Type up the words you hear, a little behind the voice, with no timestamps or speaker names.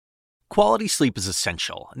Quality sleep is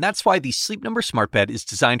essential, and that's why the Sleep Number Smart Bed is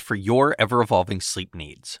designed for your ever-evolving sleep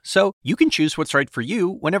needs. So you can choose what's right for you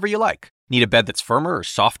whenever you like. Need a bed that's firmer or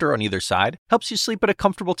softer on either side? Helps you sleep at a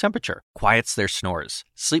comfortable temperature. Quiets their snores.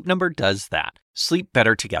 Sleep Number does that. Sleep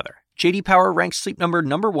better together. J.D. Power ranks Sleep Number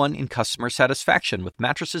 #1 in customer satisfaction with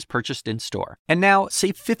mattresses purchased in-store. And now,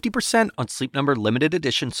 save 50% on Sleep Number limited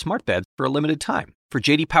edition smart beds for a limited time. For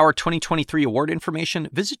J.D. Power 2023 award information,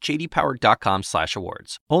 visit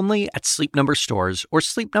jdpower.com/awards. Only at Sleep Number stores or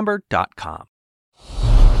sleepnumber.com.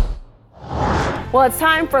 Well, it's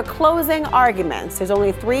time for closing arguments. There's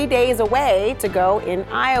only 3 days away to go in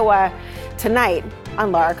Iowa tonight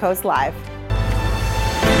on Laura Coast Live.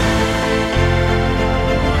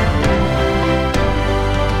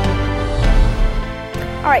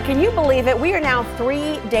 All right, can you believe it? We are now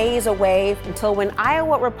 3 days away until when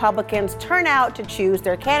Iowa Republicans turn out to choose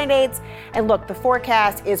their candidates. And look, the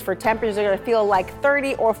forecast is for temperatures that are going to feel like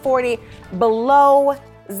 30 or 40 below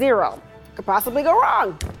zero. Could possibly go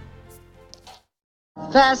wrong.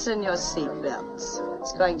 Fasten your seatbelts.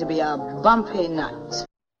 It's going to be a bumpy night.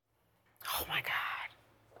 Oh my God.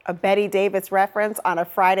 A Betty Davis reference on a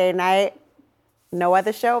Friday night. No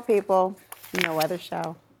other show, people. No other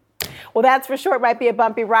show. Well, that's for sure. It might be a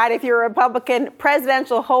bumpy ride if you're a Republican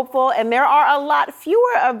presidential hopeful, and there are a lot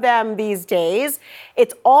fewer of them these days.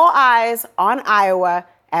 It's all eyes on Iowa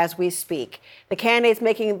as we speak. The candidates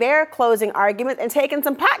making their closing argument and taking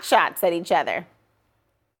some pot shots at each other.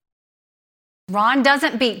 Ron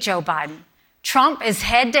doesn't beat Joe Biden. Trump is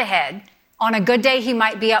head-to-head. On a good day, he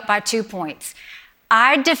might be up by 2 points.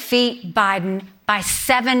 I defeat Biden by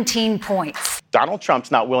 17 points. Donald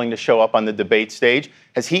Trump's not willing to show up on the debate stage.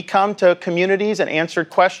 Has he come to communities and answered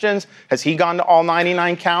questions? Has he gone to all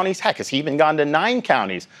 99 counties? Heck, has he even gone to 9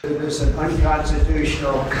 counties? It's an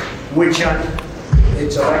unconstitutional witch hunt.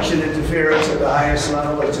 It's election interference at the highest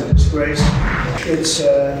level. It's a disgrace. It's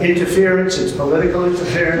interference. It's political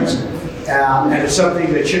interference. And it's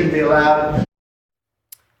something that shouldn't be allowed.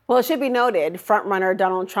 Well, it should be noted, frontrunner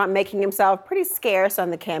Donald Trump making himself pretty scarce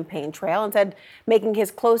on the campaign trail, instead making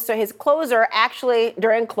his closer actually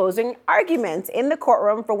during closing arguments in the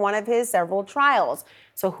courtroom for one of his several trials.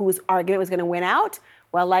 So whose argument was going to win out?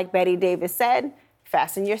 Well, like Betty Davis said,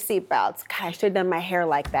 fasten your seatbelts. God, I should have done my hair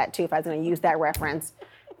like that, too, if I was going to use that reference.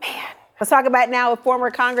 Man. Let's talk about now with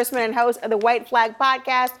former congressman and host of the White Flag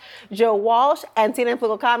podcast, Joe Walsh, and CNN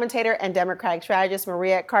political commentator and Democratic strategist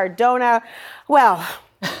Maria Cardona. Well,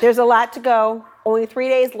 there's a lot to go. Only 3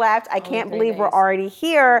 days left. I can't believe we're already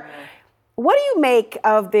here. What do you make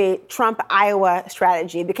of the Trump-Iowa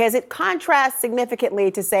strategy? Because it contrasts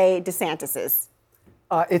significantly to, say, DeSantis's.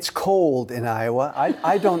 It's cold in Iowa.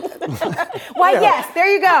 I don't. Why, yes,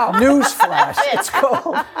 there you go. Newsflash, it's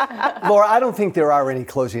cold. Laura, I don't think there are any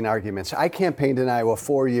closing arguments. I campaigned in Iowa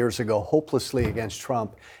 4 years ago, hopelessly against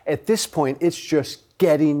Trump. At this point, it's just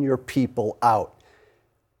getting your people out.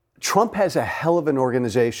 Trump has a hell of an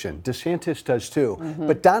organization. DeSantis does too. Mm-hmm.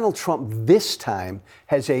 But Donald Trump this time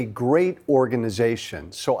has a great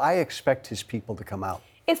organization. So I expect his people to come out.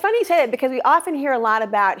 It's funny you say that because we often hear a lot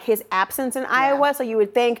about his absence in Iowa. So you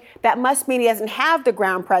would think that must mean he doesn't have the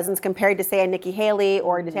ground presence compared to, say, a Nikki Haley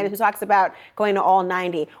or DeSantis, who talks about going to all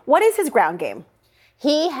 90. What is his ground game?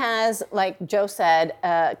 He has, like Joe said,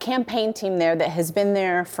 a campaign team there that has been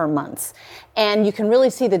there for months. And you can really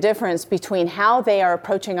see the difference between how they are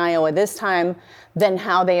approaching Iowa this time than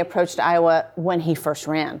how they approached Iowa when he first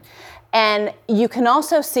ran. And you can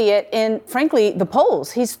also see it in, frankly, the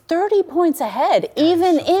polls. He's 30 points ahead,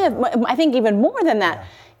 even if, I think even more than that,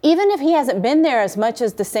 even if he hasn't been there as much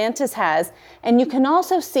as DeSantis has. And you can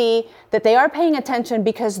also see that they are paying attention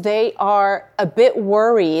because they are a bit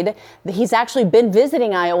worried that he's actually been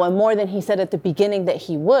visiting Iowa more than he said at the beginning that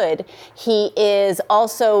he would. He is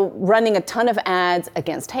also running a ton of ads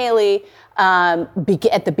against Haley,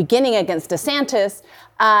 at the beginning against DeSantis.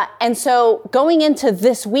 And so going into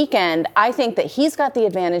this weekend, I think that he's got the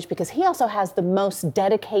advantage because he also has the most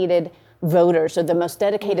dedicated voters or the most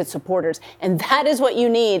dedicated supporters. And that is what you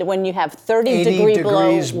need when you have 30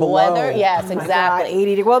 degrees below weather. Yes, oh exactly. God, 80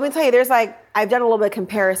 degrees. Well, let me tell you, I've done a little bit of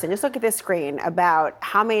comparison. Just look at this screen about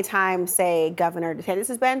how many times, say, Governor DeSantis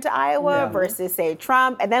has been to Iowa versus, say,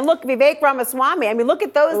 Trump. And then look, Vivek Ramaswamy. I mean, look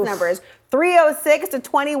at those numbers. 306 to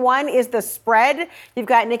 21 is the spread. You've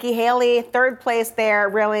got Nikki Haley, third place there,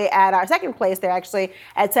 really at second place there, actually,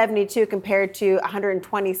 at 72 compared to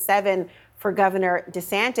 127 for Governor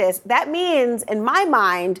DeSantis. That means, in my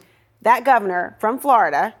mind, that governor from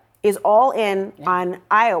Florida is all in on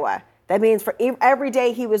Iowa. That means for every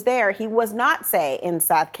day he was there, he was not, say, in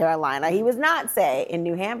South Carolina. He was not, say, in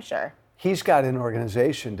New Hampshire. He's got an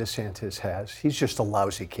organization, DeSantis has. He's just a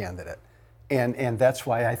lousy candidate. And that's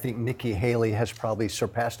why I think Nikki Haley has probably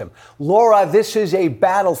surpassed him. Laura, this is a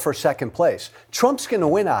battle for second place. Trump's going to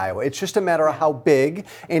win Iowa. It's just a matter of how big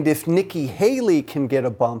and if Nikki Haley can get a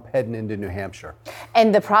bump heading into New Hampshire.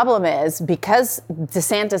 And the problem is, because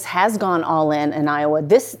DeSantis has gone all in Iowa,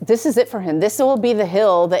 this is it for him. This will be the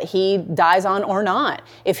hill that he dies on or not.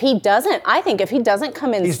 If he doesn't, I think if he doesn't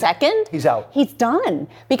come in second, he's out. He's done.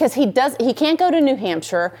 Because he can't go to New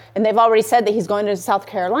Hampshire, and they've already said that he's going to South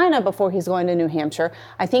Carolina before he's going to New Hampshire.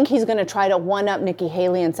 I think he's going to try to one-up Nikki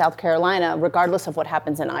Haley in South Carolina, regardless of what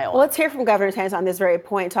happens in Iowa. Well, let's hear from Governor DeSantis on this very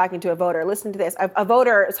point, talking to a voter. Listen to this. A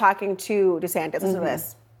voter is talking to DeSantis. Listen to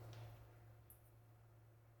this.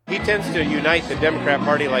 He tends to unite the Democrat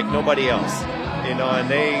Party like nobody else. And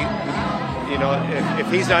they,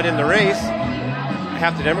 if he's not in the race,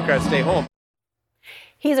 half the Democrats stay home.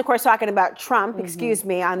 He's, of course, talking about Trump, excuse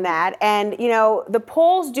me, on that. And, the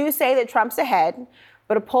polls do say that Trump's ahead.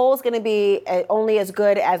 But a poll is going to be only as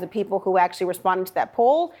good as the people who actually responded to that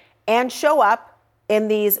poll and show up in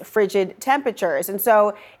these frigid temperatures. And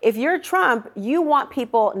so if you're Trump, you want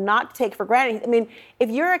people not to take for granted. I mean, if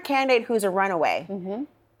you're a candidate who's a runaway,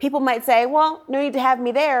 people might say, well, no need to have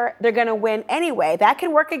me there. They're going to win anyway. That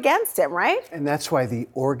can work against him, right? And that's why the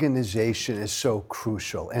organization is so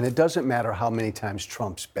crucial. And it doesn't matter how many times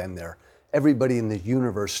Trump's been there. Everybody in the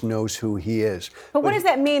universe knows who he is. But what does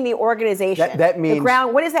that mean, the organization? That means the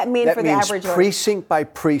ground. What does that mean for the average voter? Precinct by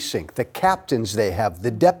precinct, the captains they have, the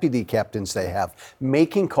deputy captains they have,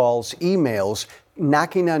 making calls, emails,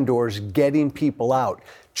 knocking on doors, getting people out.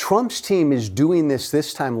 Trump's team is doing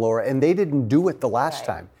this time, Laura, and they didn't do it the last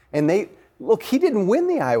time. And he didn't win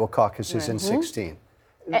the Iowa caucuses in 2016.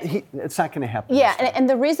 It's not going to happen. Yeah, and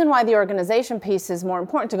the reason why the organization piece is more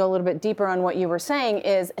important, to go a little bit deeper on what you were saying,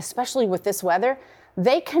 is especially with this weather,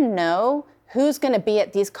 they can know who's going to be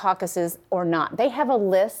at these caucuses or not. They have a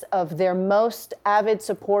list of their most avid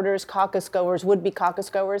supporters, caucus goers, would-be caucus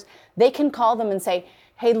goers. They can call them and say,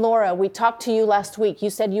 hey, Laura, we talked to you last week.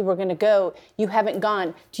 You said you were going to go. You haven't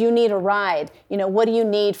gone. Do you need a ride? What do you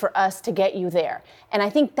need for us to get you there? And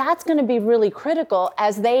I think that's going to be really critical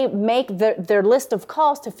as they make their list of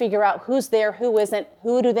calls to figure out who's there, who isn't,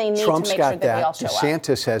 who do they need to make sure that they all show up.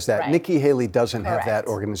 DeSantis has that. Right. Nikki Haley doesn't have that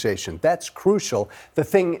organization. That's crucial. The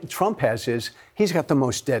thing Trump has is he's got the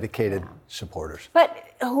most dedicated supporters. But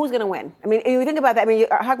who's going to win? I mean, if you think about that, you're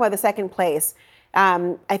talking about the second place.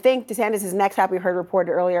 I think DeSantis' next stop, we heard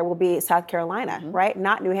reported earlier, will be South Carolina, right?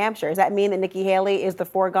 Not New Hampshire. Does that mean that Nikki Haley is the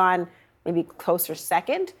foregone, maybe closer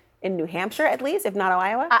second in New Hampshire, at least, if not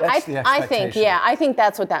Iowa? I think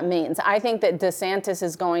that's what that means. I think that DeSantis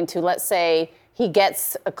is going to, let's say he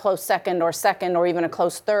gets a close second or even a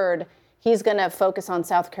close third, he's going to focus on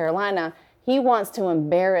South Carolina. He wants to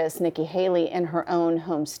embarrass Nikki Haley in her own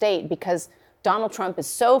home state because Donald Trump is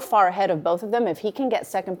so far ahead of both of them. If he can get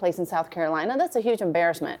second place in South Carolina, that's a huge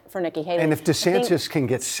embarrassment for Nikki Haley. And if DeSantis can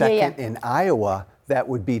get second in Iowa, that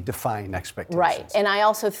would be defying expectations. Right. And I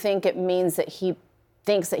also think it means that he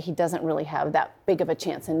thinks that he doesn't really have that big of a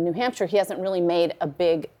chance in New Hampshire. He hasn't really made a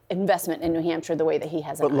big investment in New Hampshire the way that he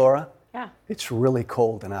has in Iowa. But Laura, it's really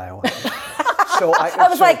cold in Iowa. So I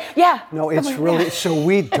was like, yeah. No, it's really, so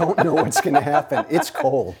we don't know what's going to happen. It's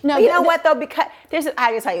cold. No, you know what, though? Because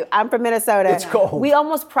I can tell you, I'm from Minnesota. It's cold. We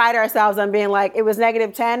almost pride ourselves on being like, it was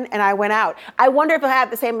 -10 and I went out. I wonder if it'll have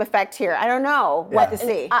the same effect here. I don't know what to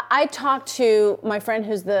see. I talked to my friend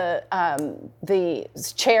who's the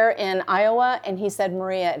chair in Iowa, and he said,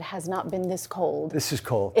 Maria, it has not been this cold. This is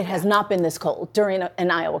cold. It has not been this cold during an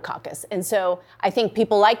Iowa caucus. And so I think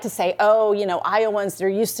people like to say, oh, Iowans, they're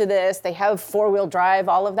used to this. They have four-wheel drive,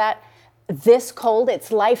 all of that. This cold,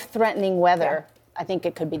 it's life-threatening weather. I think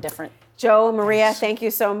it could be different. Joe, Maria, thank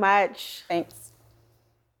you so much. Thanks.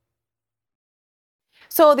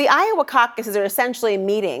 So the Iowa caucuses are essentially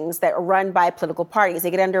meetings that are run by political parties.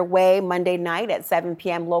 They get underway Monday night at 7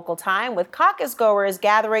 p.m. local time, with caucus goers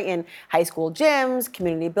gathering in high school gyms,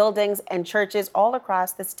 community buildings, and churches all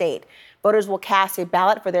across the state. Voters will cast a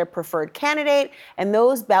ballot for their preferred candidate, and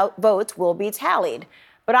those votes will be tallied.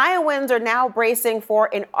 But Iowans are now bracing for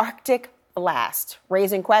an Arctic blast,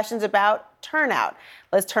 raising questions about turnout.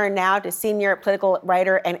 Let's turn now to senior political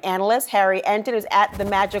writer and analyst Harry Enton, who's at the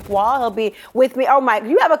Magic Wall. He'll be with me. Oh, my,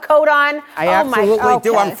 you have a coat on? I absolutely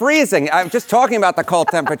do. I'm freezing. I'm just talking about the cold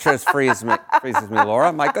temperatures freezes me,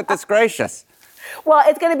 Laura. My goodness gracious. Well,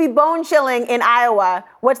 it's going to be bone chilling in Iowa.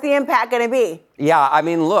 What's the impact going to be? Yeah, I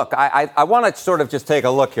mean, look, I want to sort of just take a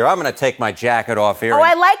look here. I'm going to take my jacket off here. Oh,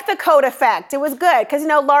 I like the coat effect. It was good because,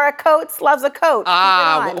 Laura Coates loves a coat.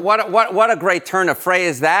 What a great turn of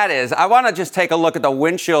phrase that is. I want to just take a look at the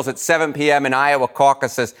wind chills at 7 p.m. in Iowa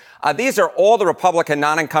caucuses. These are all the Republican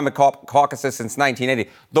non-incumbent caucuses since 1980.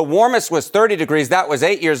 The warmest was 30 degrees. That was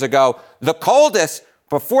 8 years ago. The coldest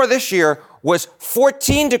before this year was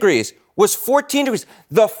 14 degrees.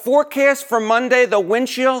 The forecast for Monday, the wind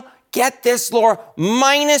chill, get this, Laura,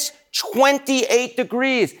 minus 28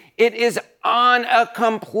 degrees. It is on a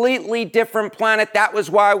completely different planet. That was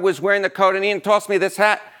why I was wearing the coat. And Ian tossed me this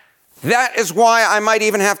hat. That is why I might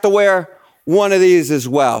even have to wear one of these as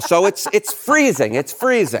well. So it's freezing. It's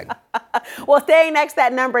freezing. Well, staying next to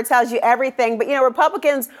that number tells you everything. But,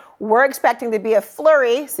 Republicans were expecting to be a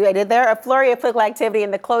flurry. See what I did there? A flurry of political activity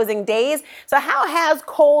in the closing days. So how has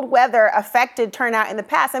cold weather affected turnout in the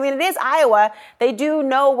past? I mean, it is Iowa. They do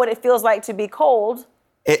know what it feels like to be cold.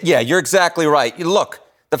 Yeah, you're exactly right. Look,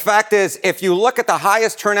 the fact is, if you look at the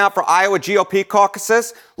highest turnout for Iowa GOP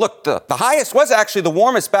caucuses, look, the highest was actually the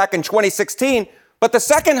warmest back in 2016. But the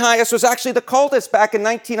second highest was actually the coldest back in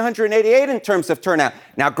 1988 in terms of turnout.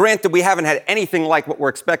 Now, granted, we haven't had anything like what we're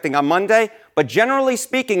expecting on Monday, but generally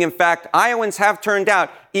speaking, in fact, Iowans have turned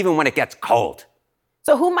out even when it gets cold.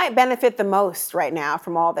 So who might benefit the most right now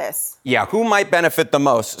from all this? Yeah, who might benefit the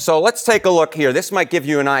most? So let's take a look here. This might give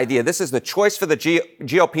you an idea. This is the choice for the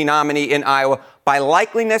GOP nominee in Iowa by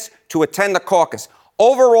likeliness to attend the caucus.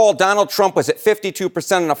 Overall, Donald Trump was at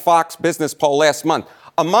 52% in a Fox Business poll last month.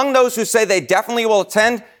 Among those who say they definitely will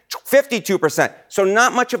attend, 52%. So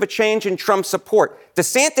not much of a change in Trump's support.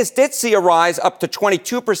 DeSantis did see a rise up to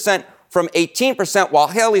 22% from 18%, while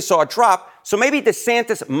Haley saw a drop. So maybe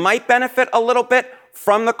DeSantis might benefit a little bit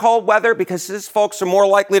from the cold weather because his folks are more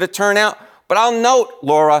likely to turn out. But I'll note,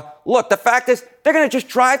 Laura, look, the fact is they're going to just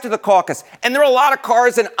drive to the caucus. And there are a lot of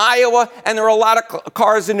cars in Iowa and there are a lot of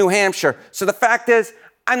cars in New Hampshire. So the fact is,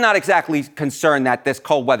 I'm not exactly concerned that this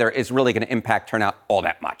cold weather is really going to impact turnout all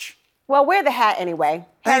that much. Well, wear the hat anyway.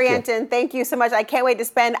 Harry Enten, thank you so much. I can't wait to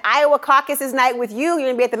spend Iowa caucuses night with you. You're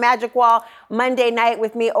going to be at the Magic Wall Monday night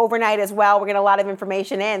with me overnight as well. We're getting a lot of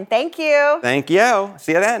information in. Thank you. Thank you.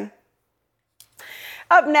 See you then.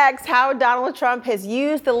 Up next, how Donald Trump has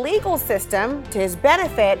used the legal system to his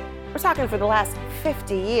benefit. We're talking for the last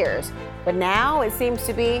 50 years. But now it seems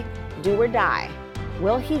to be do or die.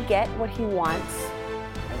 Will he get what he wants?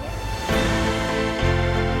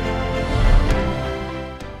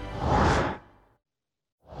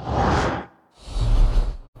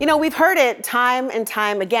 We've heard it time and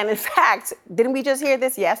time again. In fact, didn't we just hear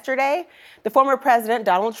this yesterday? The former president,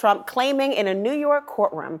 Donald Trump, claiming in a New York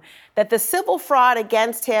courtroom that the civil fraud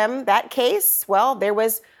against him, that case, well, there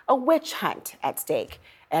was a witch hunt at stake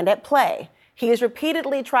and at play. He has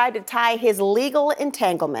repeatedly tried to tie his legal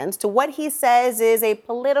entanglements to what he says is a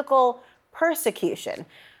political persecution.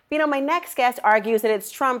 But, my next guest argues that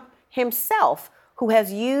it's Trump himself who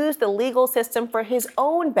has used the legal system for his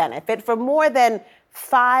own benefit for more than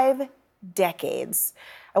 5 decades.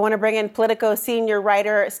 I want to bring in Politico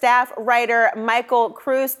senior staff writer Michael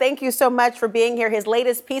Cruz. Thank you so much for being here. His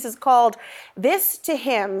latest piece is called "This to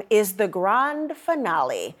Him is the Grand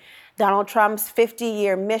Finale: Donald Trump's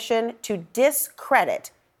 50-year mission to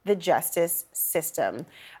discredit the justice system."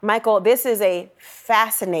 Michael, this is a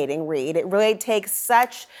fascinating read. It really takes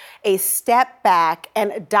such a step back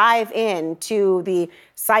and dive into the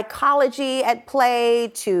psychology at play,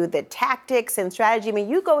 to the tactics and strategy. I mean,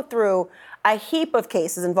 you go through a heap of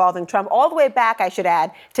cases involving Trump, all the way back, I should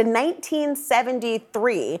add, to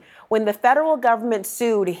 1973, when the federal government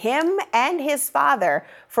sued him and his father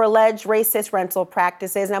for alleged racist rental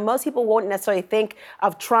practices. Now, most people won't necessarily think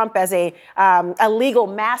of Trump as a legal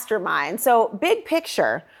mastermind. So, big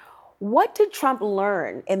picture, what did Trump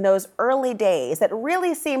learn in those early days that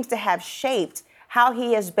really seems to have shaped how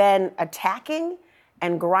he has been attacking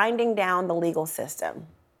and grinding down the legal system?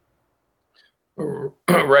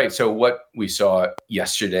 Right. So what we saw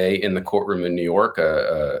yesterday in the courtroom in New York,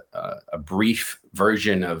 a brief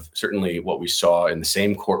version of certainly what we saw in the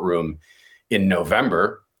same courtroom in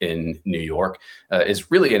November in New York, is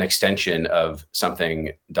really an extension of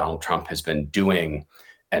something Donald Trump has been doing,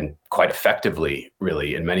 and quite effectively,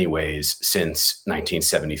 really, in many ways, since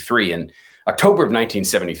 1973. In October of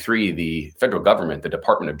 1973, the federal government, the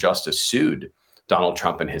Department of Justice, sued Donald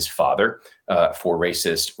Trump and his father for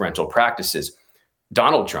racist rental practices.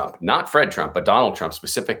 Donald Trump, not Fred Trump, but Donald Trump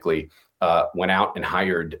specifically, went out and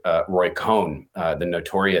hired Roy Cohn, the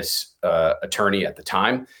notorious attorney at the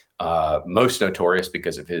time, most notorious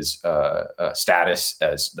because of his status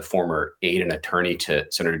as the former aide and attorney to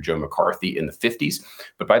Senator Joe McCarthy in the 50s.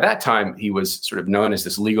 But by that time, he was sort of known as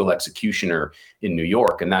this legal executioner in New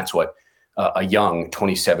York. And that's what a young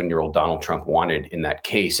 27-year-old Donald Trump wanted in that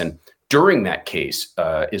case. And during that case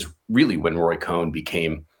is really when Roy Cohn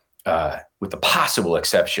became, with the possible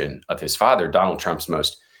exception of his father, Donald Trump's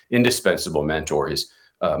most indispensable mentor, his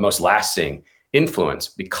most lasting influence,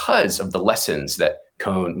 because of the lessons that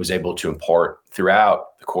Cohn was able to impart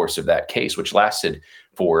throughout the course of that case, which lasted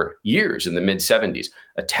for years in the mid-70s.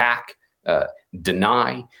 Attack,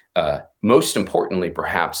 deny, most importantly,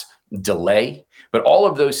 perhaps delay, but all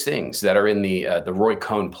of those things that are in the Roy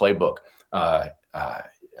Cohn playbook,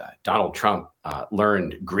 Donald Trump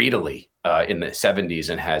learned greedily in the 70s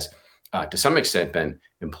and has, to some extent, been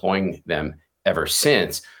employing them ever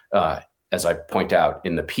since. As I point out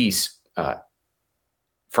in the piece,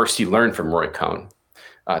 first he learned from Roy Cohn.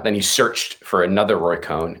 Then he searched for another Roy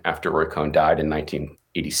Cohn after Roy Cohn died in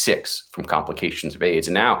 1986 from complications of AIDS.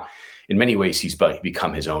 And now, in many ways, he's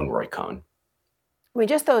become his own Roy Cohn. I mean,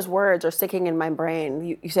 just those words are sticking in my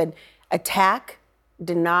brain. You said attack,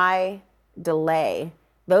 deny, delay.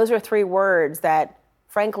 Those are three words that,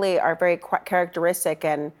 frankly, are very characteristic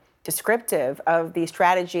and descriptive of the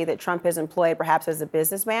strategy that Trump has employed, perhaps as a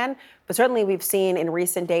businessman, but certainly we've seen in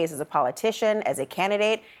recent days as a politician, as a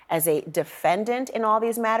candidate, as a defendant in all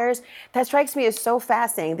these matters. That strikes me as so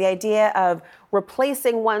fascinating, the idea of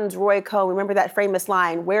replacing one's Roy Cohn. Remember that famous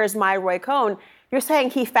line, "Where's my Roy Cohn?" You're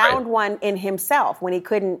saying he found one in himself when he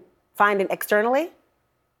couldn't find it externally?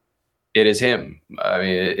 It is him. I mean,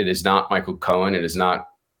 it is not Michael Cohen. It is not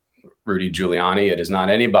Rudy Giuliani. It is not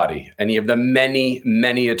anybody, any of the many,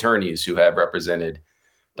 many attorneys who have represented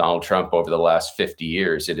Donald Trump over the last 50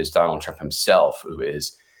 years. It is Donald Trump himself who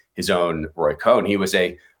is his own Roy Cohn. He was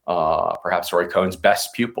perhaps Roy Cohn's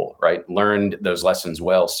best pupil, right? Learned those lessons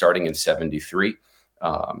well starting in 73,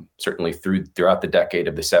 certainly throughout the decade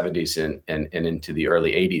of the 70s and into the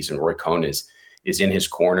early 80s. And Roy Cohn is in his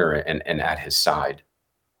corner and at his side.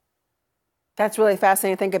 That's really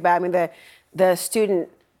fascinating to think about. I mean, the student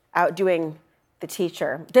outdoing the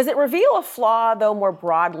teacher. Does it reveal a flaw, though, more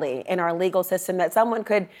broadly in our legal system that someone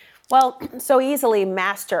could, so easily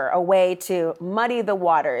master a way to muddy the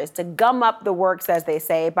waters, to gum up the works, as they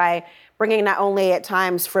say, by bringing not only at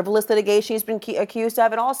times frivolous litigation he's been accused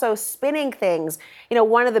of, and also spinning things? You know,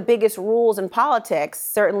 one of the biggest rules in politics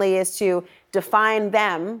certainly is to define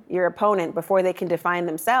them, your opponent, before they can define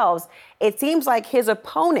themselves. It seems like his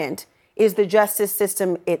opponent is the justice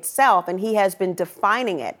system itself, and he has been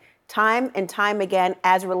defining it time and time again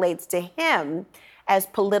as relates to him as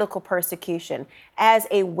political persecution, as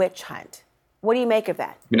a witch hunt. What do you make of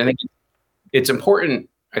that? I mean, I think it's important,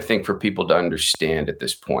 for people to understand at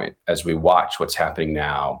this point, as we watch what's happening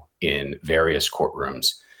now in various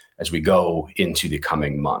courtrooms, as we go into the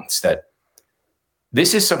coming months, that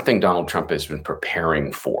this is something Donald Trump has been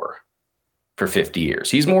preparing for 50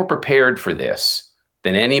 years. He's more prepared for this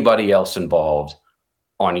than anybody else involved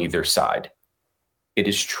on either side. It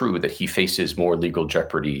is true that he faces more legal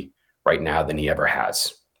jeopardy right now than he ever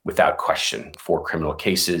has, without question, for criminal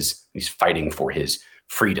cases. He's fighting for his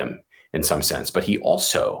freedom in some sense, but he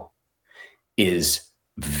also is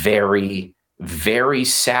very, very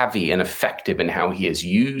savvy and effective in how he has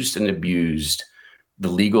used and abused the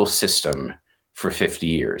legal system for 50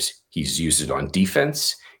 years. He's used it on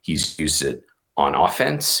defense. He's used it on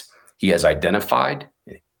offense. He has identified,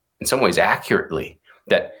 in some ways accurately,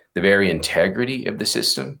 that the very integrity of the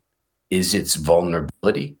system is its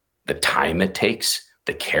vulnerability, the time it takes,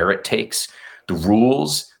 the care it takes, the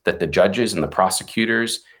rules that the judges and the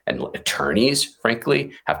prosecutors and attorneys,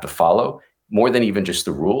 frankly, have to follow, more than even just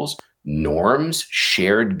the rules, norms,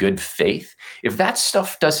 shared good faith. If that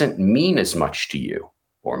stuff doesn't mean as much to you,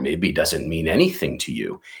 or maybe doesn't mean anything to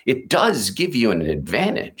you, it does give you an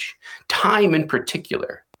advantage. Time in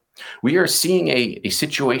particular. We are seeing a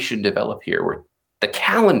situation develop here where the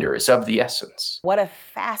calendar is of the essence. What a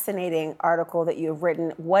fascinating article that you've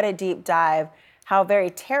written. What a deep dive. How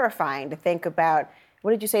very terrifying to think about,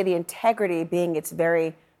 what did you say, the integrity being its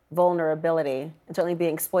very vulnerability, and certainly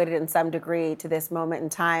being exploited in some degree to this moment in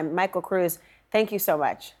time. Michael Kruse, thank you so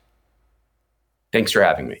much. Thanks for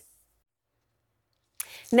having me.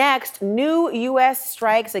 Next, new U.S.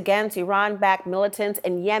 strikes against Iran-backed militants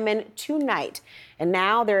in Yemen tonight. And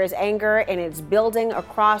now there is anger and it's building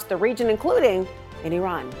across the region, including in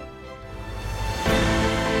Iran.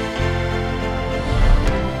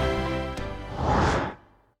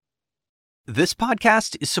 This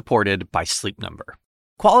podcast is supported by Sleep Number.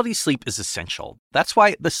 Quality sleep is essential. That's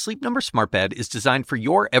why the Sleep Number Smart Bed is designed for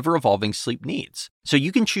your ever-evolving sleep needs, so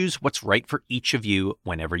you can choose what's right for each of you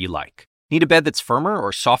whenever you like. Need a bed that's firmer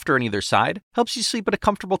or softer on either side? Helps you sleep at a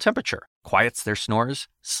comfortable temperature. Quiets their snores?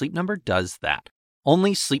 Sleep Number does that.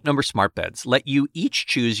 Only Sleep Number Smart Beds let you each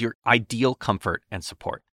choose your ideal comfort and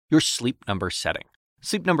support, your Sleep Number setting.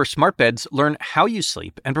 Sleep Number Smart Beds learn how you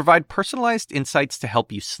sleep and provide personalized insights to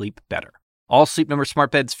help you sleep better. All Sleep Number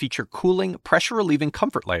Smart Beds feature cooling, pressure-relieving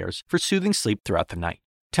comfort layers for soothing sleep throughout the night.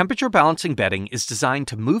 Temperature-balancing bedding is designed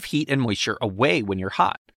to move heat and moisture away when you're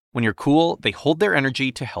hot. When you're cool, they hold their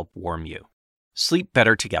energy to help warm you. Sleep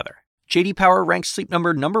better together. J.D. Power ranks Sleep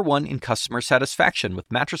Number #1 in customer satisfaction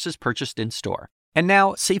with mattresses purchased in-store. And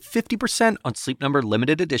now, save 50% on Sleep Number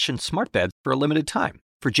limited edition smart beds for a limited time.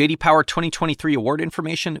 For J.D. Power 2023 award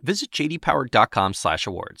information, visit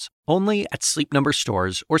jdpower.com/awards. Only at Sleep Number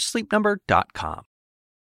stores or sleepnumber.com.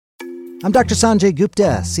 I'm Dr. Sanjay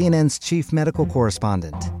Gupta, CNN's chief medical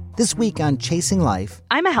correspondent. This week on Chasing Life,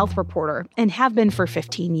 I'm a health reporter and have been for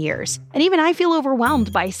 15 years. And even I feel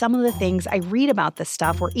overwhelmed by some of the things I read about the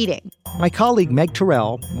stuff we're eating. My colleague Meg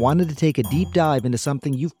Terrell wanted to take a deep dive into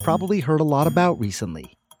something you've probably heard a lot about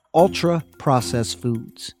recently: ultra-processed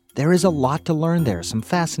foods. There is a lot to learn there, some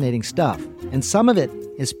fascinating stuff, and some of it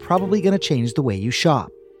is probably going to change the way you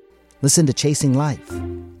shop. Listen to Chasing Life,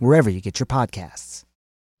 wherever you get your podcasts.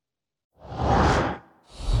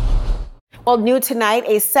 Well, new tonight,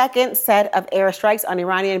 a second set of airstrikes on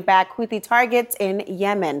Iranian-backed Houthi targets in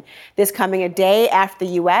Yemen. This coming a day after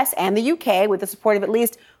the U.S. and the U.K., with the support of at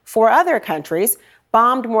least 4 other countries,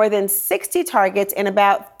 bombed more than 60 targets in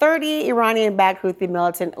about 30 Iranian-backed Houthi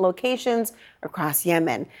militant locations across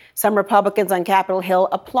Yemen. Some Republicans on Capitol Hill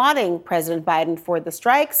applauding President Biden for the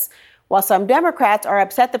strikes, while some Democrats are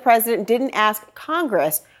upset the president didn't ask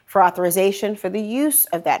Congress for authorization for the use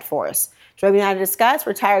of that force. Joining me now to discuss,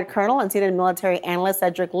 retired Colonel and CNN military analyst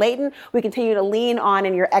Cedric Layton. We continue to lean on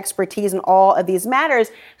in your expertise in all of these matters.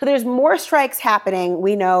 So there's more strikes happening,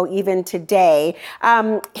 we know, even today,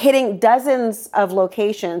 hitting dozens of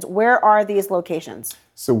locations. Where are these locations?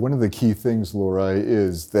 So one of the key things, Laura,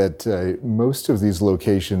 is that most of these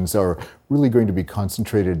locations are really going to be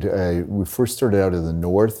concentrated. We first started out in the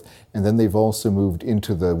north, and then they've also moved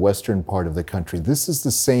into the western part of the country. This is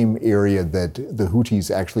the same area that the Houthis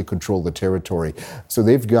actually control the territory. So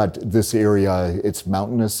they've got this area, it's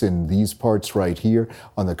mountainous in these parts right here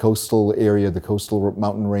on the coastal area, the coastal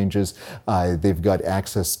mountain ranges. They've got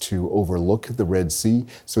access to overlook the Red Sea.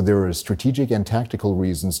 So there are strategic and tactical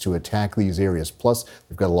reasons to attack these areas. Plus,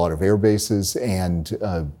 they've got a lot of air bases and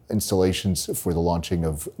installations for the launching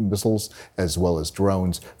of missiles as well as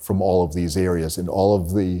drones from all of these areas. And all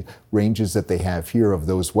of the ranges that they have here of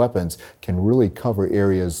those weapons can really cover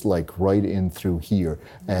areas like right in through here.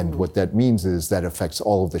 And what that means is that affects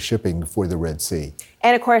all of the shipping for the Red Sea.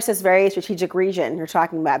 And of course, this very strategic region you're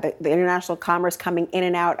talking about, the international commerce coming in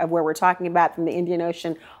and out of where we're talking about from the Indian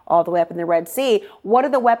Ocean all the way up in the Red Sea. What are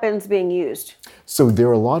the weapons being used? So there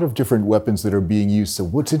are a lot of different weapons that are being used. So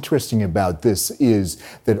what's interesting about this is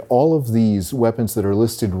that all of these weapons that are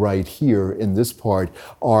listed right here in this part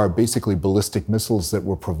are basically ballistic missiles that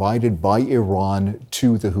were provided by Iran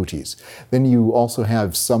to the Houthis. Then you also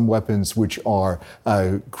have some weapons which are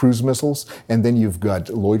cruise missiles, and then you've got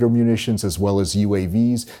loiter munitions as well as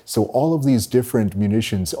UAVs. So all of these different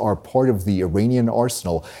munitions are part of the Iranian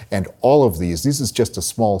arsenal, and all of these, this is just a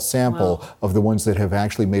small sample of the ones that have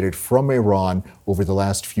actually made it from Iran over the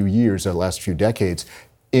last few years or last few decades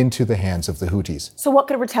into the hands of the Houthis. So what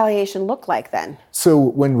could retaliation look like then? So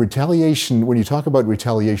when you talk about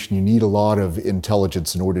retaliation, you need a lot of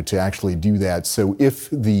intelligence in order to actually do that. So if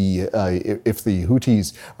the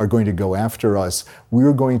Houthis are going to go after us,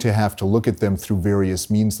 we're going to have to look at them through various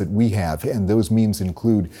means that we have. And those means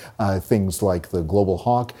include things like the Global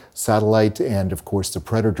Hawk, satellite, and of course the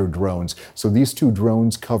Predator drones. So these two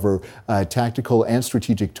drones cover tactical and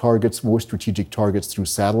strategic targets, more strategic targets through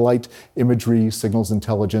satellite imagery, signals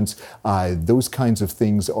intelligence. Those kinds of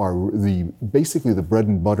things are basically the bread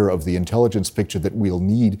and butter of the intelligence picture that we'll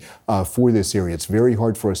need for this area. It's very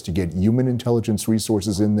hard for us to get human intelligence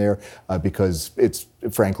resources in there because it's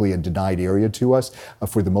frankly a denied area to us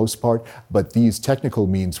for the most part. But these technical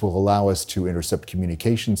means will allow us to intercept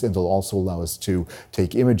communications, and they'll also allow us to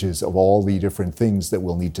take images of all the different things that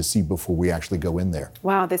we'll need to see before we actually go in there.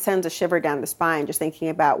 Wow, this sends a shiver down the spine just thinking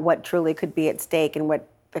about what truly could be at stake and what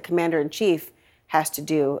the commander-in-chief has to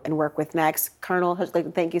do and work with next. Colonel,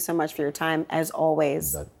 thank you so much for your time, as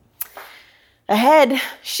always. Ahead,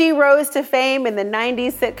 she rose to fame in the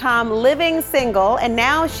 90s sitcom Living Single, and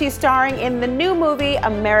now she's starring in the new movie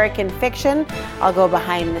American Fiction. I'll go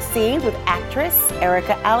behind the scenes with actress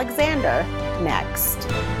Erica Alexander next.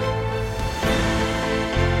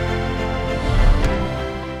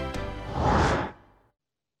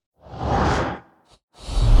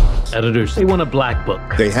 Editors, they want a black book.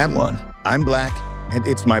 They have one. I'm black, and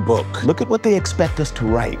it's my book. Look at what they expect us to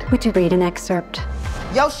write. Would you read an excerpt?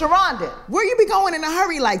 Yo, Sharonda, where you be going in a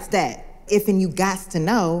hurry like that? If and you gots to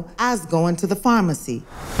know, I was going to the pharmacy.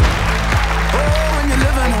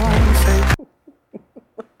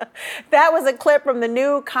 That was a clip from the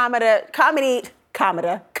new comedy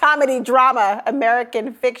drama,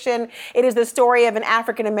 American Fiction. It is the story of an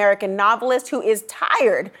African-American novelist who is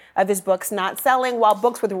tired of his books not selling while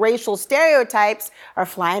books with racial stereotypes are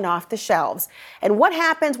flying off the shelves. And what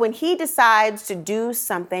happens when he decides to do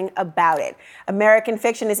something about it? American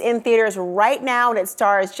Fiction is in theaters right now, and it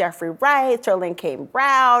stars Jeffrey Wright, Sterling K.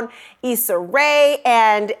 Brown, Issa Rae,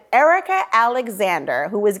 and Erica Alexander,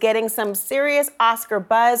 who is getting some serious Oscar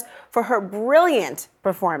buzz for her brilliant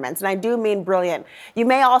performance. And I do mean brilliant. You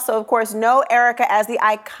may also, of course, know Erica as the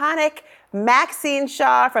iconic Maxine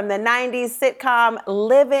Shaw from the 90s sitcom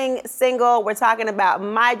Living Single. We're talking about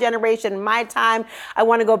my generation, my time. I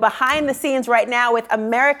want to go behind the scenes right now with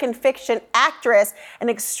American Fiction actress, an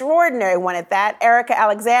extraordinary one at that, Erica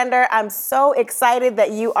Alexander. I'm so excited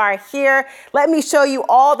that you are here. Let me show you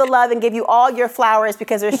all the love and give you all your flowers,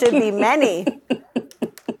 because there should be many.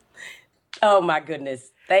 Oh, my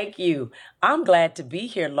goodness. Thank you. I'm glad to be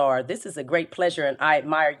here, Laura. This is a great pleasure, and I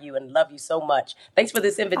admire you and love you so much. Thanks for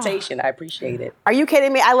this invitation. I appreciate it. Are you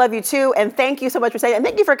kidding me? I love you too, and thank you so much for saying it. And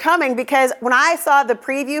thank you for coming, because when I saw the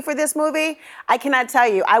preview for this movie, I cannot tell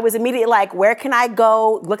you, I was immediately like, where can I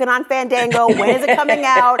go? Looking on Fandango, when is it coming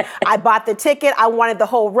out? I bought the ticket. I wanted the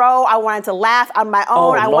whole row. I wanted to laugh on my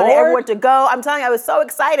own. I wanted everyone to go. I'm telling you, I was so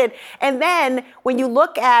excited. And then when you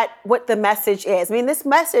look at what the message is, I mean, this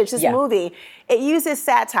message, this movie, it uses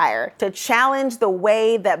satire to challenge the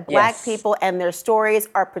way that Black people and their stories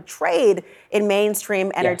are portrayed in mainstream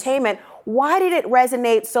entertainment. Why did it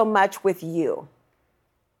resonate so much with you?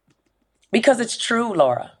 Because it's true,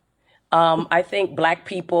 Laura. I think Black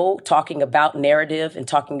people talking about narrative and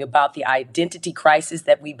talking about the identity crisis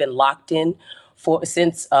that we've been locked in for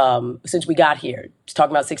since we got here,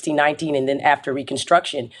 talking about 1619 and then after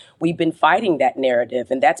Reconstruction, we've been fighting that narrative,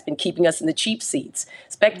 and that's been keeping us in the cheap seats,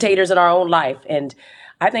 spectators in our own life. And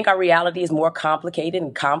I think our reality is more complicated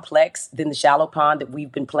and complex than the shallow pond that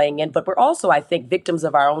we've been playing in. But we're also, I think, victims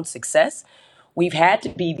of our own success. We've had to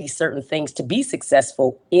be these certain things to be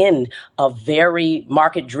successful in a very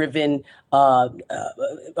market-driven or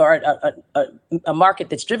a market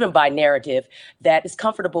that's driven by narrative that is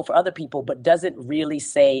comfortable for other people, but doesn't really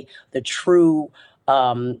say the true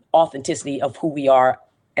authenticity of who we are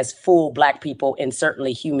as full Black people and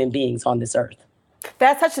certainly human beings on this earth.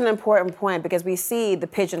 That's such an important point, because we see the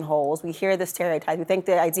pigeonholes, we hear the stereotypes, we think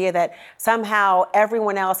the idea that somehow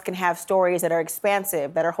everyone else can have stories that are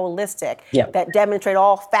expansive, that are holistic, that demonstrate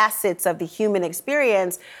all facets of the human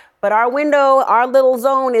experience. But our window, our little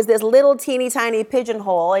zone is this little teeny tiny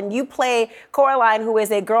pigeonhole. And you play Coraline, who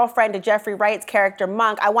is a girlfriend to Jeffrey Wright's character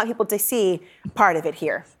Monk. I want people to see part of it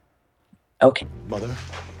here. Okay. Mother,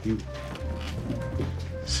 you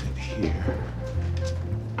sit here.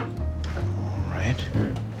 Right.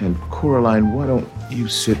 And Coraline, why don't you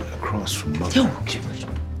sit across from Mother? Okay.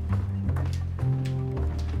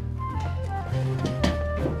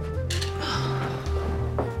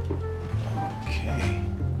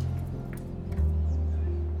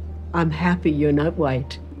 I'm happy you're not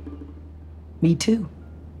white. Me too.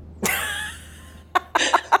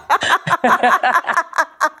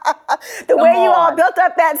 The way you all built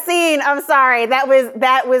up that scene, I'm sorry, that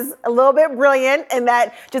was a little bit brilliant, and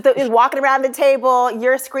that just walking around the table,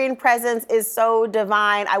 your screen presence is so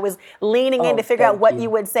divine. I was leaning in to figure out what you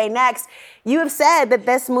would say next. You have said that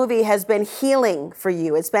this movie has been healing for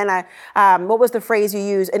you. It's been what was the phrase you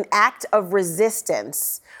used? An act of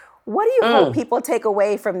resistance. What do you hope people take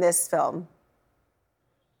away from this film?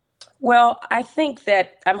 Well, I think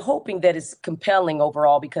that I'm hoping that it's compelling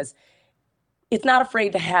overall, because it's not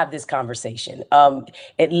afraid to have this conversation.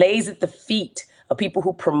 It lays at the feet of people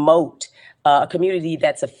who promote a community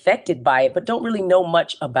that's affected by it, but don't really know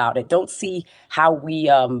much about it, don't see how we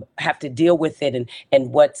have to deal with it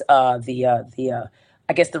and what I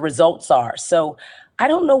guess the results are. So I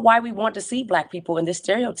don't know why we want to see Black people in this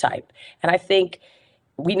stereotype. And I think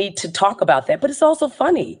we need to talk about that. But it's also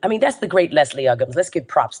funny. I mean, that's the great Leslie Uggams. Let's give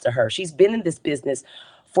props to her. She's been in this business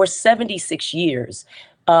for 76 years.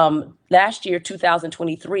 Last year,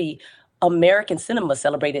 2023, American cinema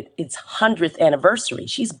celebrated its 100th anniversary.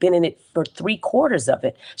 She's been in it for 3/4 of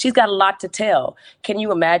it. She's got a lot to tell. Can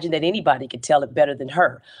you imagine that anybody could tell it better than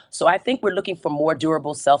her? So I think we're looking for more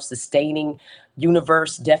durable, self-sustaining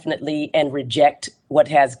universe, definitely, and reject what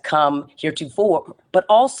has come heretofore, but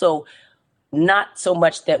also not so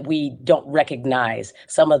much that we don't recognize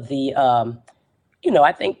some of the,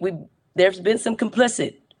 I think there's been some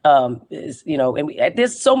complicit, and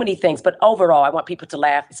there's so many things, but overall, I want people to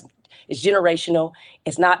laugh. It's generational.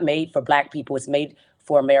 It's not made for Black people. It's made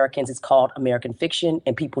for Americans. It's called American fiction,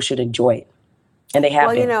 and people should enjoy it. And they have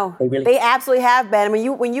been. They absolutely have been. I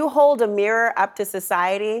mean, when you hold a mirror up to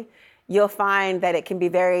society, you'll find that it can be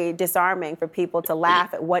very disarming for people to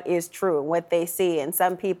laugh at what is true and what they see. And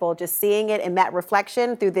some people just seeing it in that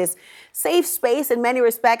reflection through this safe space in many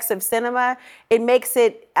respects of cinema, it makes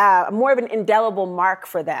it more of an indelible mark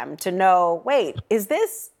for them to know, wait, is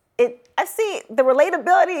this it? I see the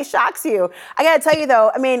relatability shocks you. I got to tell you,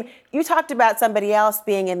 though, I mean, you talked about somebody else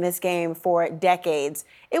being in this game for decades.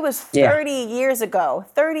 It was 30 years ago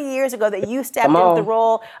that you stepped into the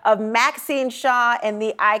role of Maxine Shaw in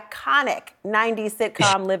the iconic 90s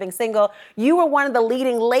sitcom Living Single. You were one of the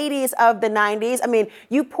leading ladies of the 90s. I mean,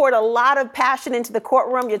 you poured a lot of passion into the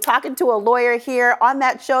courtroom. You're talking to a lawyer here. On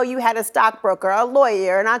that show, you had a stockbroker, a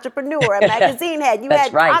lawyer, an entrepreneur, a magazine head. You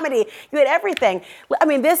had comedy. You had everything. I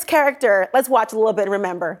mean, this character, let's watch a little bit and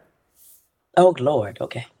remember. Oh, Lord.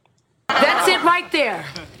 Okay. That's it right there.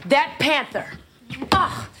 That panther.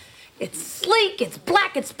 Oh, it's sleek, it's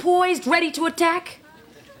black, it's poised, ready to attack.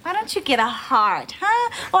 Why don't you get a heart, huh?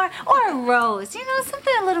 Or a rose,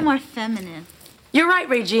 something a little more feminine. You're right,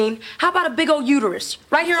 Regine. How about a big old uterus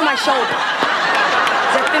right here on my shoulder? Is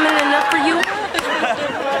that feminine enough for you?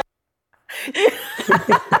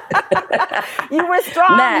 You were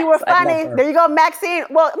strong, Max, you were funny. her. There you go, Maxine.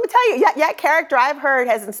 Well, let me tell you, that character I've heard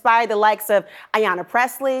has inspired the likes of Ayanna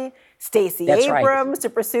Pressley, Stacey Abrams to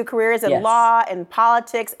pursue careers in law and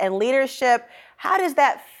politics and leadership. How does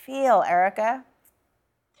that feel, Erica?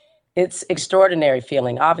 It's extraordinary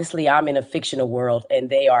feeling. Obviously, I'm in a fictional world, and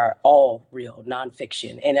they are all real,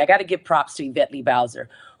 nonfiction. And I got to give props to Yvette Lee Bowser,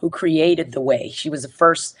 who created the way. She was the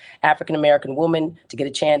first African-American woman to get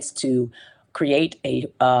a chance to create a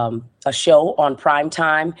show on prime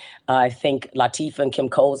time. I thank Latifah and Kim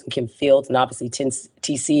Coles and Kim Fields and obviously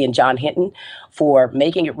TC and John Hinton for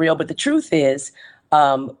making it real. But the truth is,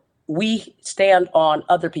 we stand on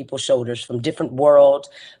other people's shoulders from different worlds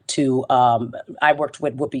to, I worked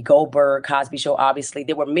with Whoopi Goldberg, Cosby Show, obviously.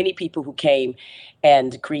 There were many people who came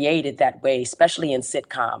and created that way, especially in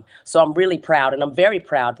sitcom. So I'm really proud, and I'm very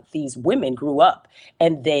proud that these women grew up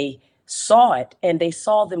and they saw it and they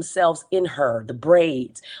saw themselves in her, the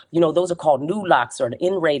braids. Those are called new locks or the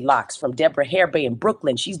in-ray locks from Deborah Hairbay in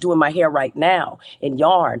Brooklyn. She's doing my hair right now in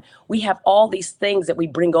yarn. We have all these things that we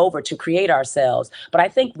bring over to create ourselves. But I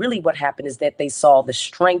think really what happened is that they saw the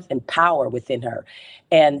strength and power within her.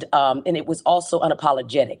 And it was also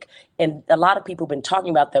unapologetic. And a lot of people have been talking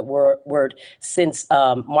about that word since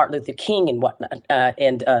Martin Luther King and whatnot,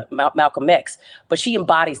 and Malcolm X. But she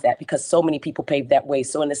embodies that because so many people paved that way.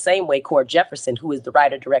 So in the same way, Cord Jefferson, who is the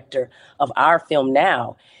writer-director of our film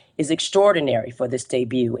now, is extraordinary for this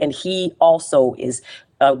debut. And he also is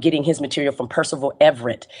getting his material from Percival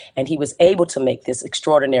Everett. And he was able to make this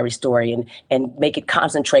extraordinary story and make it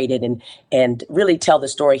concentrated and really tell the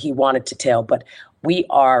story he wanted to tell. But we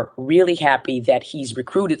are really happy that he's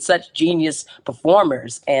recruited such genius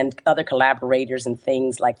performers and other collaborators and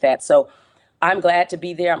things like that. So I'm glad to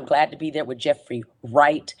be there. I'm glad to be there with Jeffrey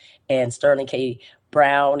Wright and Sterling K.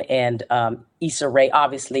 Brown and Issa Rae.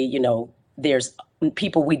 Obviously, there's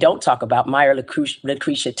people we don't talk about, Meyer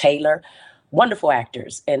Lucretia Taylor, wonderful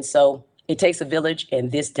actors. And so it takes a village,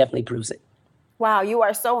 and this definitely proves it. Wow, you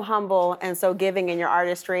are so humble and so giving in your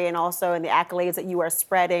artistry and also in the accolades that you are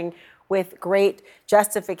spreading with great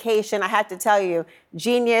justification. I have to tell you,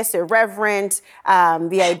 genius, irreverent,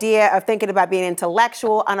 the idea of thinking about being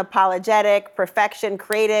intellectual, unapologetic, perfection,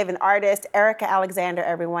 creative, and artist. Erica Alexander,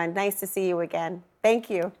 everyone. Nice to see you again. Thank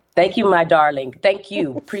you. Thank you, my darling. Thank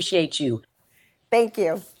you. Appreciate you. Thank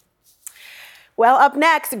you. Well, up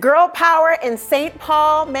next, girl power in St.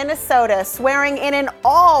 Paul, Minnesota, swearing in an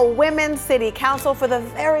all-women city council for the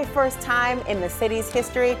very first time in the city's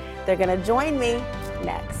history. They're going to join me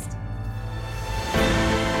next.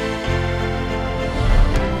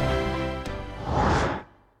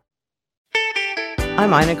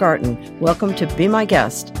 I'm Ina Garten. Welcome to Be My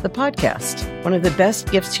Guest, the podcast. One of the best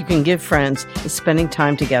gifts you can give friends is spending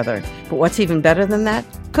time together. But what's even better than that?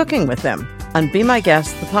 Cooking with them. On Be My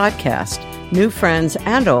Guest, the podcast, New friends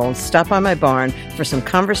and old stop by my barn for some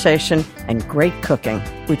conversation and great cooking.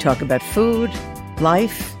 We talk about food,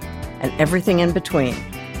 life, and everything in between.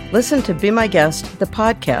 Listen to Be My Guest, the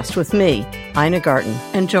podcast with me, Ina Garten,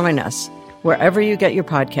 and join us wherever you get your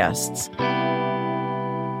podcasts.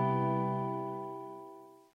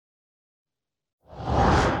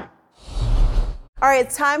 All right,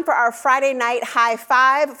 it's time for our Friday night high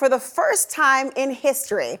five. For the first time in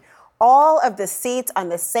history, all of the seats on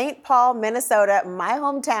the St. Paul, Minnesota, my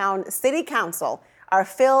hometown, City Council are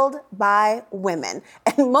filled by women,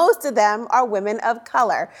 and most of them are women of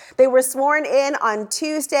color. They were sworn in on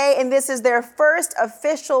Tuesday, and this is their first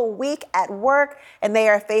official week at work, and they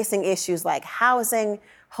are facing issues like housing,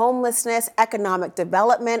 homelessness, economic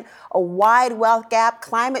development, a wide wealth gap,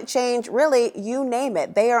 climate change, really, you name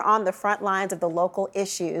it. They are on the front lines of the local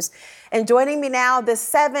issues. And joining me now, the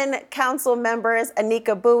 7 council members,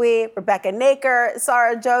 Anika Bowie, Rebecca Naker,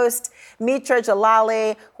 Sarah Jost, Mitra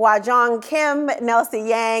Jalali, Hwajong Kim, Nelsie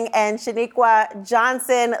Yang, and Shaniqua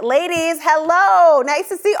Johnson. Ladies, hello. Nice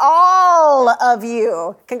to see all of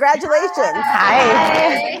you. Congratulations.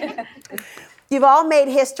 Hi. You've all made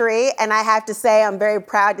history, and I have to say I'm very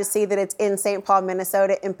proud to see that it's in St. Paul,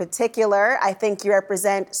 Minnesota in particular. I think you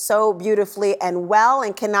represent so beautifully and well,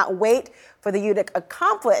 and cannot wait for you to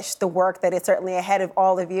accomplish the work that is certainly ahead of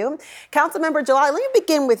all of you. Councilmember Jalali, let me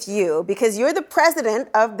begin with you, because you're the president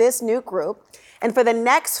of this new group, and for the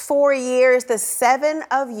next 4 years, the 7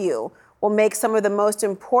 of you will make some of the most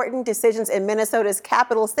important decisions in Minnesota's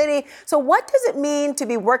capital city. So what does it mean to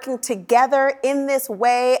be working together in this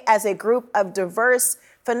way as a group of diverse,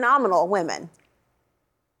 phenomenal women?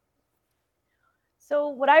 So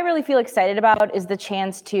what I really feel excited about is the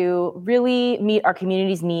chance to really meet our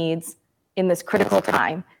community's needs in this critical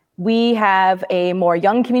time. We have a more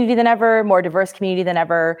young community than ever, more diverse community than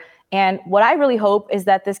ever. And what I really hope is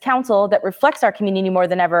that this council that reflects our community more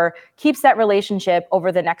than ever keeps that relationship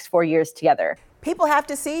over the next 4 years together. People have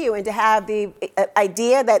to see you and to have the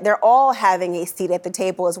idea that they're all having a seat at the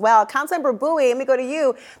table as well. Councilmember Bowie, let me go to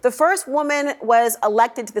you. The first woman was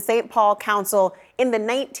elected to the St. Paul Council in the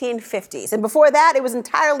 1950s. And before that, it was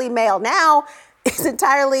entirely male. Now it's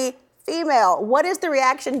entirely female. What has the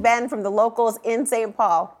reaction been from the locals in St.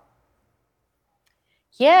 Paul?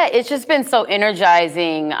 Yeah, it's just been so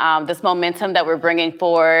energizing, this momentum that we're bringing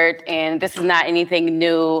forward. And this is not anything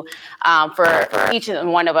new for each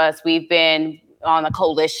and one of us. We've been on a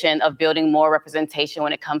coalition of building more representation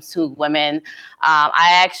when it comes to women. I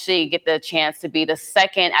actually get the chance to be the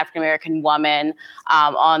second African-American woman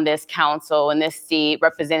on this council, in this seat,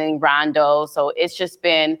 representing Rondo. So it's just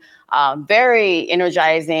been very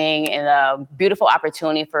energizing and a beautiful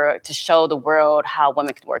opportunity to show the world how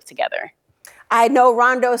women can work together. I know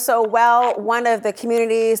Rondo so well, one of the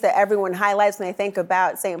communities that everyone highlights when they think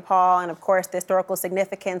about St. Paul, and of course the historical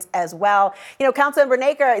significance as well. You know, Councilmember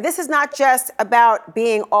Naker, this is not just about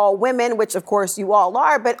being all women, which of course you all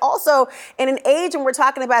are, but also in an age when we're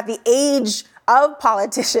talking about the age of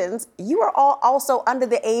politicians, you are all also under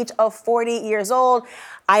the age of 40 years old.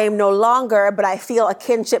 I am no longer, but I feel a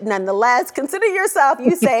kinship nonetheless. Consider yourself,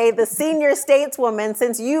 you say, the senior stateswoman.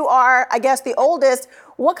 Since you are, I guess, the oldest,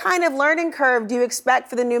 what kind of learning curve do you expect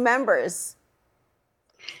for the new members?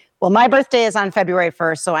 Well, my birthday is on February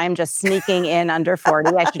 1st, so I'm just sneaking in under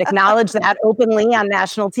 40. I should acknowledge that openly on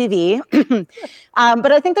national TV.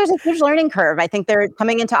 But I think there's a huge learning curve. I think they're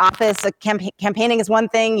coming into office. Campaigning is one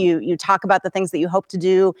thing. You talk about the things that you hope to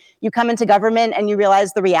do. You come into government and you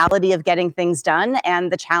realize the reality of getting things done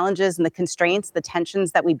and the challenges and the constraints, the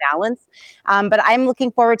tensions that we balance. But I'm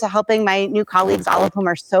looking forward to helping my new colleagues, all of whom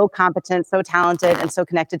are so competent, so talented, and so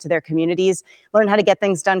connected to their communities, learn how to get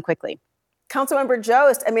things done quickly. Councilmember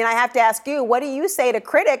Jost, I mean, I have to ask you, what do you say to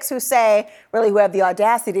critics who say, really who have the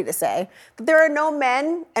audacity to say, that there are no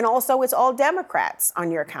men and also it's all Democrats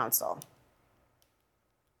on your council?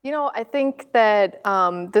 You know, I think that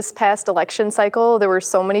this past election cycle, there were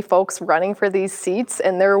so many folks running for these seats,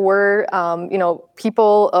 and there were,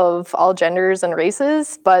 people of all genders and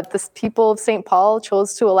races, but the people of St. Paul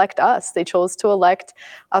chose to elect us. They chose to elect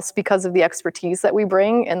us because of the expertise that we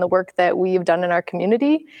bring and the work that we've done in our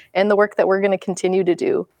community and the work that we're going to continue to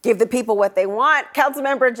do. Give the people what they want.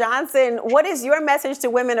 Councilmember Johnson, what is your message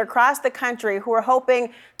to women across the country who are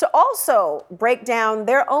hoping to also break down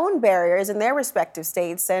their own barriers in their respective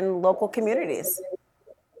states and local communities?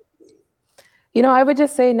 You know, I would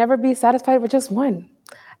just say never be satisfied with just one.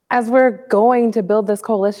 as we're going to build this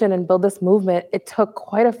coalition and build this movement, it took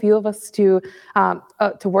quite a few of us to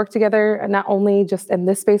work together, not only just in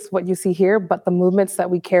this space, what you see here, but the movements that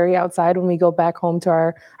we carry outside when we go back home to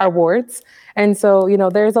our wards. And so,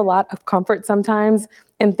 there's a lot of comfort sometimes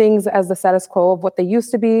in things as the status quo of what they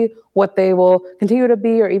used to be, what they will continue to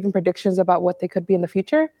be, or even predictions about what they could be in the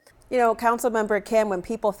future. Councilmember Kim, when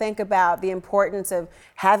people think about the importance of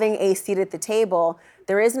having a seat at the table,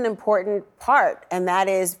 there is an important part, and that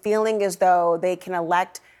is feeling as though they can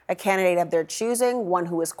elect a candidate of their choosing, one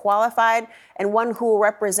who is qualified, and one who will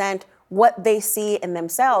represent what they see in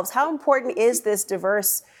themselves. How important is this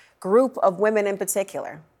diverse group of women in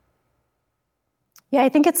particular? Yeah, I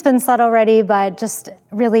think it's been said already, but just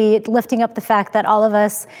really lifting up the fact that all of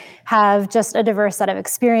us have just a diverse set of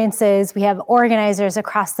experiences. We have organizers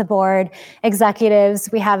across the board, executives,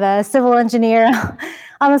 we have a civil engineer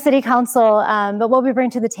on the city council, but what we bring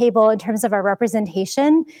to the table in terms of our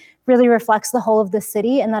representation really reflects the whole of the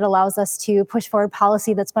city, and that allows us to push forward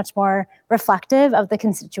policy that's much more reflective of the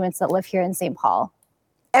constituents that live here in St. Paul.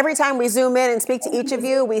 Every time we zoom in and speak to each of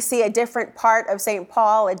you, we see a different part of St.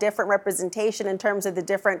 Paul, a different representation in terms of the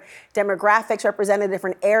different demographics represented,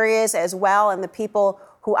 different areas as well, and the people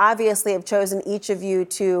who obviously have chosen each of you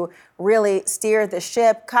to really steer the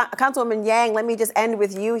ship. Councilwoman Yang, let me just end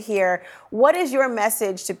with you here. What is your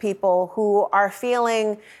message to people who are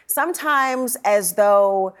feeling sometimes as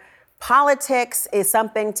though politics is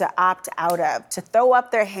something to opt out of, to throw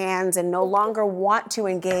up their hands and no longer want to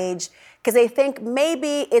engage because they think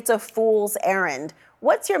maybe it's a fool's errand?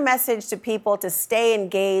 What's your message to people to stay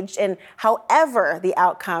engaged in however the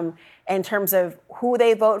outcome in terms of who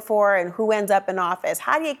they vote for and who ends up in office?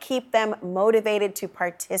 How do you keep them motivated to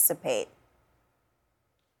participate?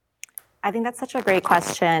 I think that's such a great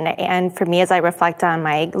question. And for me, as I reflect on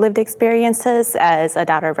my lived experiences as a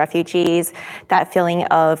daughter of refugees, that feeling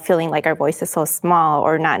like our voice is so small,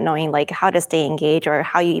 or not knowing like how to stay engaged or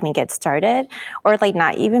how you even get started, or like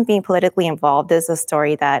not even being politically involved is a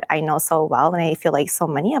story that I know so well. And I feel like so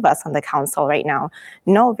many of us on the council right now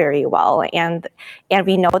know very well. And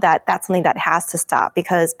we know that that's something that has to stop,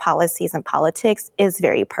 because policies and politics is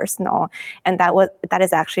very personal. And that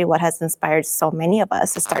is actually what has inspired so many of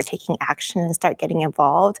us to start taking action and start getting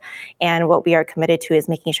involved. And what we are committed to is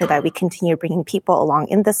making sure that we continue bringing people along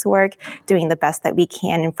in this work, doing the best that we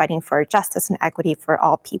can and fighting for justice and equity for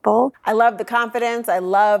all people. I love the confidence. I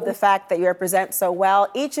love the fact that you represent so well.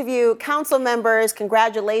 Each of you, council members,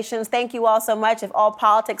 congratulations. Thank you all so much. If all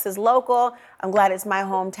politics is local, I'm glad it's my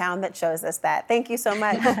hometown that shows us that. Thank you so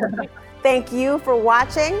much. Thank you for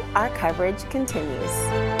watching. Our coverage continues.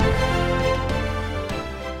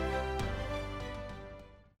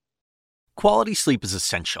 Quality sleep is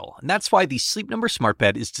essential, and that's why the Sleep Number Smart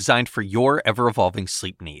Bed is designed for your ever-evolving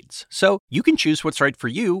sleep needs. So you can choose what's right for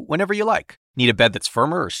you whenever you like. Need a bed that's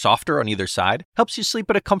firmer or softer on either side? Helps you sleep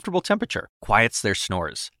at a comfortable temperature. Quiets their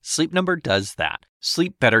snores. Sleep Number does that.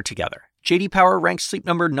 Sleep better together. J.D. Power ranks Sleep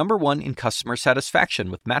Number #1 in customer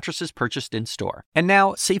satisfaction with mattresses purchased in-store. And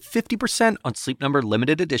now, save 50% on Sleep Number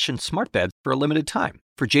limited edition smart beds for a limited time.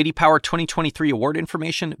 For J.D. Power 2023 award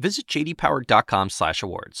information, visit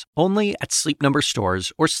jdpower.com/awards. Only at Sleep Number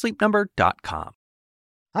stores or sleepnumber.com.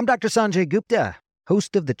 I'm Dr. Sanjay Gupta,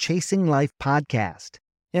 host of the Chasing Life podcast.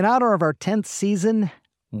 In honor of our 10th season,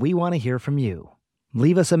 we want to hear from you.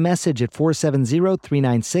 Leave us a message at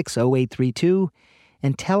 470-396-0832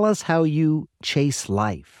 and tell us how you chase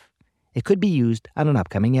life. It could be used on an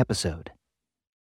upcoming episode.